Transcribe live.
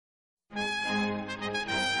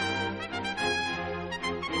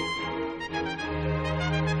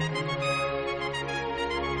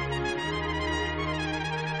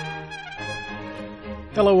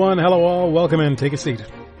Hello one, hello all, welcome in, take a seat.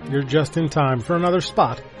 You're just in time for another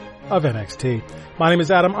spot of NXT. My name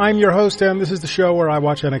is Adam, I'm your host, and this is the show where I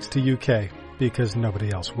watch NXT UK, because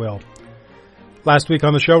nobody else will. Last week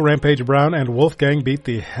on the show, Rampage Brown and Wolfgang beat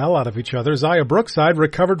the hell out of each other. Xia Brookside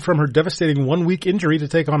recovered from her devastating one-week injury to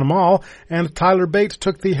take on Amal, and Tyler Bate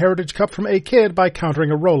took the Heritage Cup from A-Kid by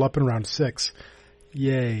countering a roll-up in round 6.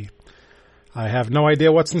 Yay. I have no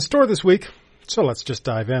idea what's in store this week, so let's just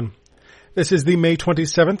dive in. This is the May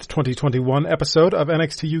 27th, 2021 episode of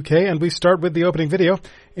NXT UK, and we start with the opening video.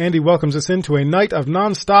 Andy welcomes us into a night of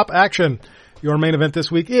non-stop action. Your main event this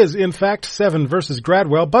week is, in fact, Seven versus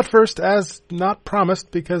Gradwell, but first, as not promised,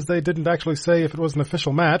 because they didn't actually say if it was an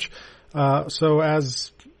official match, so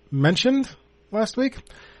as mentioned last week,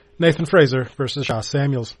 Nathan Frazer versus Shaw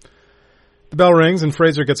Samuels. The bell rings and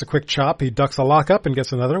Frazer gets a quick chop. He ducks a lockup and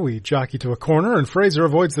gets another. We jockey to a corner and Frazer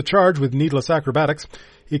avoids the charge with needless acrobatics.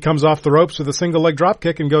 He comes off the ropes with a single leg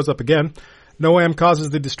dropkick and goes up again. Noam causes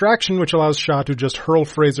the distraction, which allows Shaw to just hurl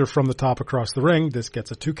Frazer from the top across the ring. This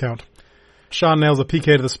gets a 2 count. Shaw nails a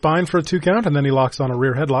PK to the spine for a 2 count and then he locks on a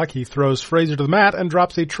rear headlock. He throws Frazer to the mat and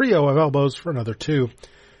drops a trio of elbows for another 2.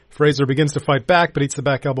 Frazer begins to fight back but eats the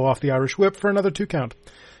back elbow off the Irish whip for another 2 count.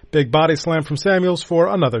 Big body slam from Samuels for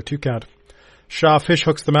another 2 count. Shaw fish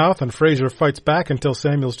hooks the mouth, and Frazer fights back until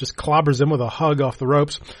Samuels just clobbers him with a hug off the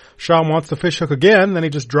ropes. Shaw wants the fish hook again, then he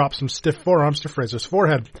just drops some stiff forearms to Frazer's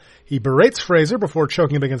forehead. He berates Frazer before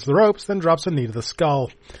choking him against the ropes, then drops a knee to the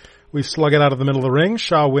skull. We slug it out of the middle of the ring.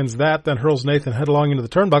 Shaw wins that, then hurls Nathan headlong into the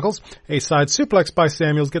turnbuckles. A side suplex by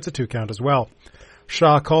Samuels gets a 2 count as well.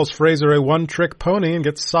 Shaw calls Frazer a one-trick pony and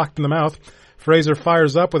gets socked in the mouth. Frazer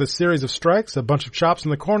fires up with a series of strikes, a bunch of chops in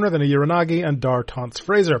the corner, then a Uranagi, and Dar taunts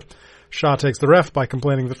Frazer. Shaw takes the ref by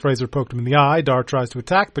complaining that Frazer poked him in the eye. Dar tries to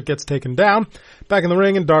attack, but gets taken down. Back in the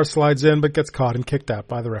ring, and Dar slides in, but gets caught and kicked out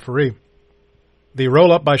by the referee. The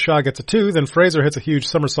roll-up by Shaw gets a 2, then Frazer hits a huge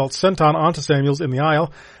somersault senton onto Samuels in the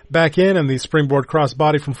aisle. Back in, and the springboard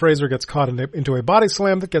crossbody from Frazer gets caught into a body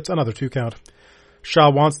slam that gets another 2 count.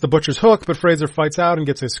 Shaw wants the butcher's hook, but Frazer fights out and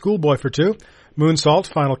gets a schoolboy for 2.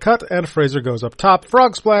 Moonsault, final cut, and Frazer goes up top.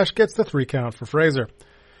 Frog splash gets the 3 count for Frazer.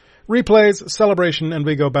 Replays, celebration, and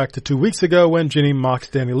we go back to 2 weeks ago when Ginny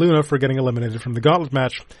mocked Danny Luna for getting eliminated from the gauntlet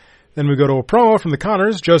match. Then we go to a promo from the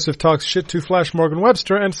Connors. Joseph talks shit to Flash Morgan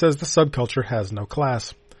Webster and says the subculture has no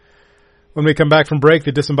class. When we come back from break,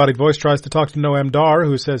 the disembodied voice tries to talk to Noam Dar,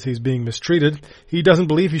 who says he's being mistreated. He doesn't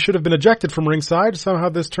believe he should have been ejected from ringside. Somehow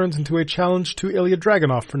this turns into a challenge to Ilya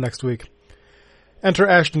Dragunov for next week. Enter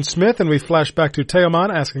Ashton Smith, and we flash back to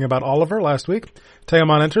Teoman asking about Oliver last week.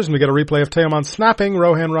 Teoman enters, and we get a replay of Teoman snapping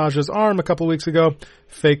Rohan Raja's arm a couple weeks ago.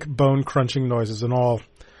 Fake bone-crunching noises and all.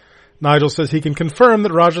 Nigel says he can confirm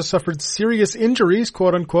that Raja suffered serious injuries,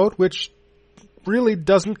 quote-unquote, which really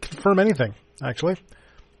doesn't confirm anything, actually.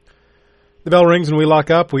 The bell rings, and we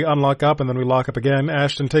lock up. We unlock up, and then we lock up again.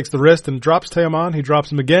 Ashton takes the wrist and drops Teoman. He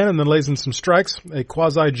drops him again, and then lays in some strikes. A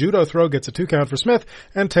quasi-judo throw gets a 2 count for Smith,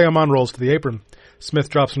 and Teoman rolls to the apron. Smith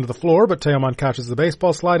drops him to the floor, but Teoman catches the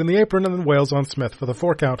baseball slide in the apron and then wails on Smith for the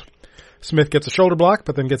 4 count. Smith gets a shoulder block,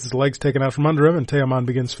 but then gets his legs taken out from under him, and Teoman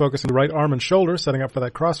begins focusing the right arm and shoulder, setting up for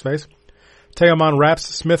that crossface. Teoman wraps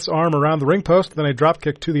Smith's arm around the ring post, then a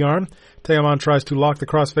dropkick to the arm. Teoman tries to lock the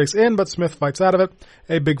crossface in, but Smith fights out of it.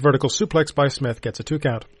 A big vertical suplex by Smith gets a 2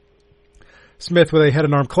 count. Smith with a head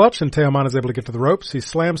and arm clutch, and Teoman is able to get to the ropes. He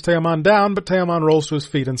slams Teoman down, but Teoman rolls to his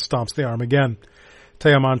feet and stomps the arm again.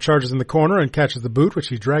 Teoman charges in the corner and catches the boot, which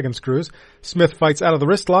he dragon screws. Smith fights out of the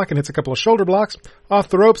wrist lock and hits a couple of shoulder blocks. Off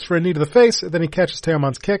the ropes for a knee to the face, then he catches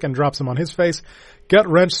Teoman's kick and drops him on his face. Gut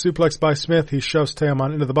wrench suplex by Smith. He shoves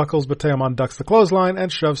Teoman into the buckles, but Teoman ducks the clothesline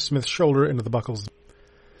and shoves Smith's shoulder into the buckles.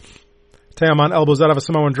 Teoman elbows out of a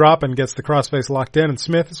Samoan drop and gets the crossface locked in, and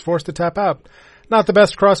Smith is forced to tap out. Not the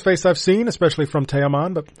best crossface I've seen, especially from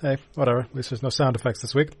Teoman, but hey, whatever. At least there's no sound effects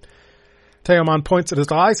this week. Teoman points at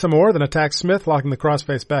his eye some more, then attacks Smith, locking the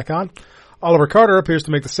crossface back on. Oliver Carter appears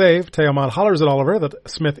to make the save. Teoman hollers at Oliver that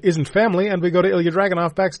Smith isn't family, and we go to Ilya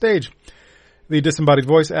Dragunov backstage. The disembodied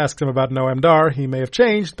voice asks him about Noam Dar. He may have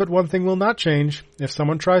changed, but one thing will not change. If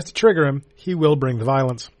someone tries to trigger him, he will bring the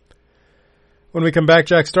violence. When we come back,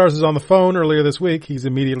 Jack Stars is on the phone earlier this week. He's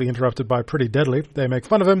immediately interrupted by Pretty Deadly. They make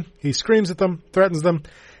fun of him. He screams at them, threatens them.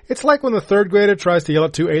 It's like when the 3rd grader tries to yell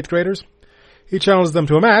at 2 8th graders. He challenges them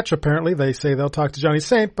to a match. Apparently, they say they'll talk to Johnny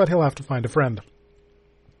Saint, but he'll have to find a friend.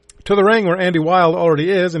 To the ring where Andy Wilde already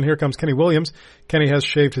is, and here comes Kenny Williams. Kenny has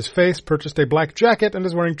shaved his face, purchased a black jacket, and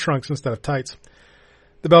is wearing trunks instead of tights.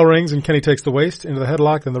 The bell rings, and Kenny takes the waist into the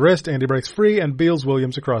headlock, then the wrist. Andy breaks free and beals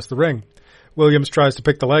Williams across the ring. Williams tries to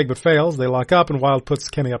pick the leg but fails. They lock up and Wilde puts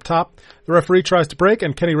Kenny up top. The referee tries to break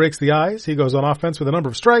and Kenny rakes the eyes. He goes on offense with a number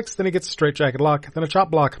of strikes, then he gets a straitjacket lock, then a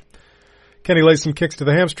chop block. Kenny lays some kicks to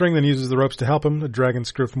the hamstring, then uses the ropes to help him. A dragon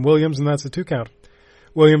screw from Williams, and that's a 2 count.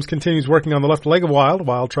 Williams continues working on the left leg of Wilde.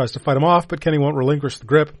 Wilde tries to fight him off, but Kenny won't relinquish the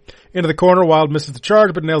grip. Into the corner, Wilde misses the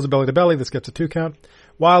charge, but nails a belly-to-belly. This gets a 2 count.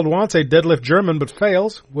 Wilde wants a deadlift German, but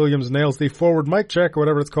fails. Williams nails the forward mic check, or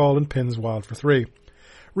whatever it's called, and pins Wilde for 3.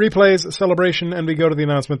 Replays, celebration, and we go to the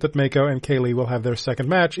announcement that Mako and Kaylee will have their second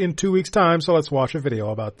match in 2 weeks' time, so let's watch a video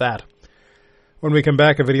about that. When we come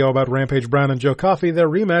back, a video about Rampage Brown and Joe Coffey. Their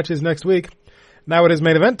rematch is next week. Now it is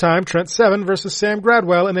main event time, Trent Seven versus Sam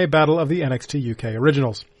Gradwell in a battle of the NXT UK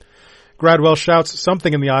Originals. Gradwell shouts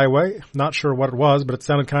something in the aisleway, not sure what it was, but it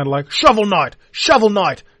sounded kind of like, Shovel Knight! Shovel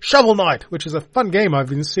Knight! Shovel Knight! Which is a fun game I've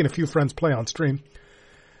seen a few friends play on stream.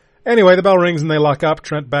 Anyway, the bell rings and they lock up.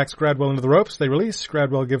 Trent backs Gradwell into the ropes. They release.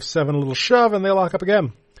 Gradwell gives Seven a little shove and they lock up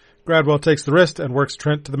again. Gradwell takes the wrist and works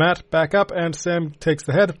Trent to the mat, back up, and Sam takes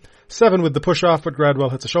the head. Seven with the push-off, but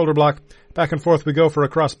Gradwell hits a shoulder block. Back and forth we go for a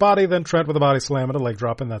cross-body, then Trent with a body slam and a leg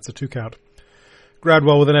drop, and that's a 2 count.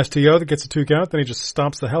 Gradwell with an STO that gets a 2 count, then he just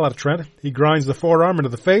stomps the hell out of Trent. He grinds the forearm into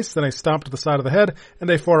the face, then a stomp to the side of the head, and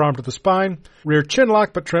a forearm to the spine. Rear chin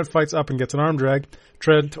lock, but Trent fights up and gets an arm drag.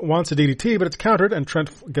 Trent wants a DDT, but it's countered, and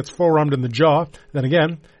Trent gets forearmed in the jaw, then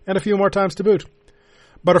again, and a few more times to boot.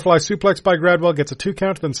 Butterfly suplex by Gradwell gets a 2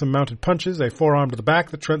 count, then some mounted punches, a forearm to the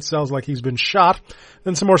back that Trent sells like he's been shot,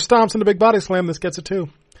 then some more stomps and a big body slam. This gets a 2.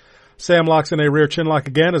 Sam locks in a rear chin lock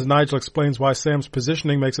again as Nigel explains why Sam's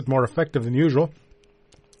positioning makes it more effective than usual.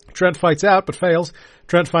 Trent fights out but fails.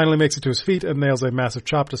 Trent finally makes it to his feet and nails a massive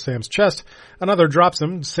chop to Sam's chest. Another drops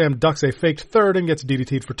him. Sam ducks a faked third and gets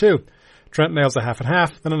DDT'd for 2. Trent nails a half and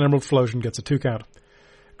half, then an Emerald Flosion gets a 2 count.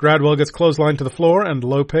 Gradwell gets clotheslined to the floor and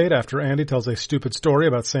low-paid after Andy tells a stupid story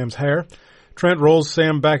about Sam's hair. Trent rolls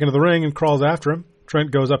Sam back into the ring and crawls after him. Trent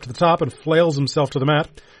goes up to the top and flails himself to the mat.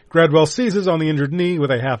 Gradwell seizes on the injured knee with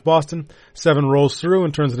a half Boston. Seven rolls through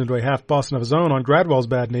and turns it into a half Boston of his own on Gradwell's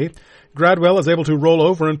bad knee. Gradwell is able to roll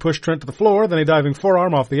over and push Trent to the floor, then a diving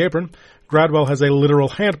forearm off the apron. Gradwell has a literal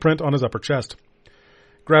handprint on his upper chest.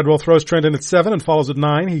 Gradwell throws Trent in at 7 and follows at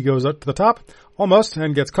 9. He goes up to the top, almost,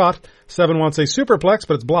 and gets caught. 7 wants a superplex,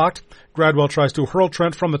 but it's blocked. Gradwell tries to hurl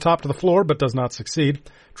Trent from the top to the floor, but does not succeed.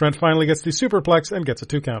 Trent finally gets the superplex and gets a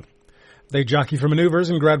 2 count. They jockey for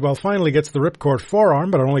maneuvers, and Gradwell finally gets the ripcord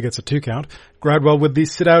forearm, but it only gets a 2 count. Gradwell with the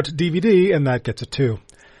sit-out DVD, and that gets a 2.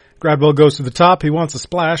 Gradwell goes to the top. He wants a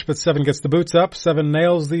splash, but 7 gets the boots up. 7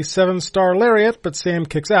 nails the 7-star lariat, but Sam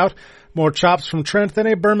kicks out. More chops from Trent, then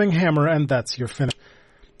a Birmingham hammer, and that's your finish.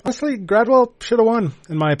 Honestly, Gradwell should have won,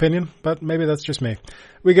 in my opinion, but maybe that's just me.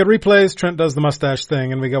 We get replays, Trent does the mustache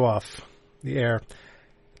thing, and we go off the air.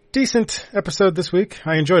 Decent episode this week.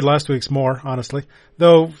 I enjoyed last week's more, honestly.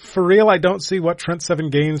 Though, for real, I don't see what Trent Seven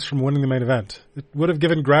gains from winning the main event. It would have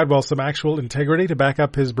given Gradwell some actual integrity to back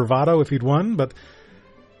up his bravado if he'd won, but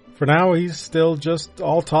for now, he's still just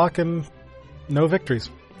all talk and no victories.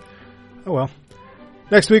 Oh well.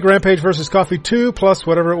 Next week, Rampage versus Coffee 2, plus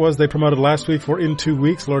whatever it was they promoted last week for in 2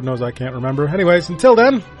 weeks. Lord knows I can't remember. Anyways, until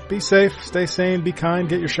then, be safe, stay sane, be kind,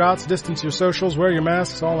 get your shots, distance your socials, wear your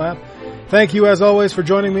masks, all that. Thank you, as always, for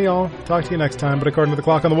joining me. I'll talk to you next time, but according to the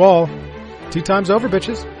clock on the wall, tea time's over,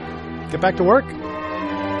 bitches. Get back to work.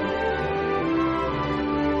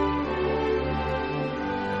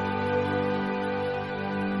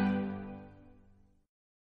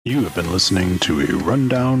 You have been listening to a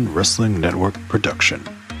Rundown Wrestling Network production.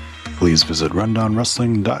 Please visit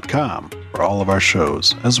rundownwrestling.com for all of our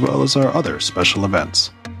shows, as well as our other special events.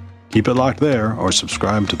 Keep it locked there, or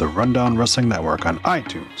subscribe to the Rundown Wrestling Network on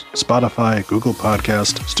iTunes, Spotify, Google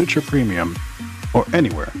Podcast, Stitcher Premium, or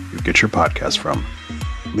anywhere you get your podcast from.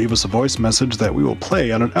 Leave us a voice message that we will play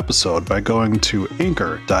on an episode by going to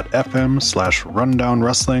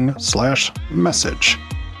anchor.fm/rundownwrestling/message.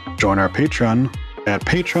 Join our Patreon at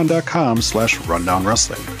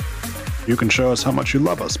patreon.com/rundownwrestling. You can show us how much you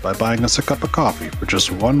love us by buying us a cup of coffee for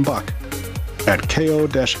just $1 at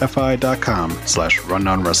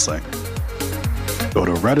ko-fi.com/rundownwrestling. Go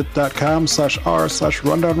to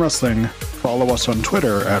reddit.com/r/rundownwrestling. Follow us on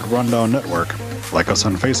Twitter at Rundown Network. Like us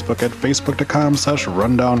on Facebook at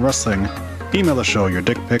facebook.com/rundownwrestling. Email the show your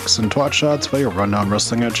dick pics and twat shots via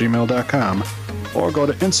rundownwrestling@gmail.com. Or go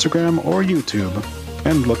to Instagram or YouTube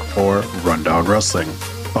and look for Rundown Wrestling.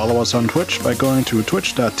 Follow us on Twitch by going to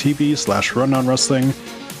twitch.tv/rundownwrestling,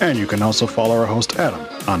 and you can also follow our host Adam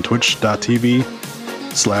on twitch.tv/The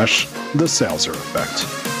Salzer Effect.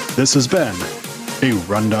 This has been a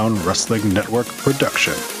Rundown Wrestling Network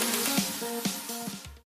production.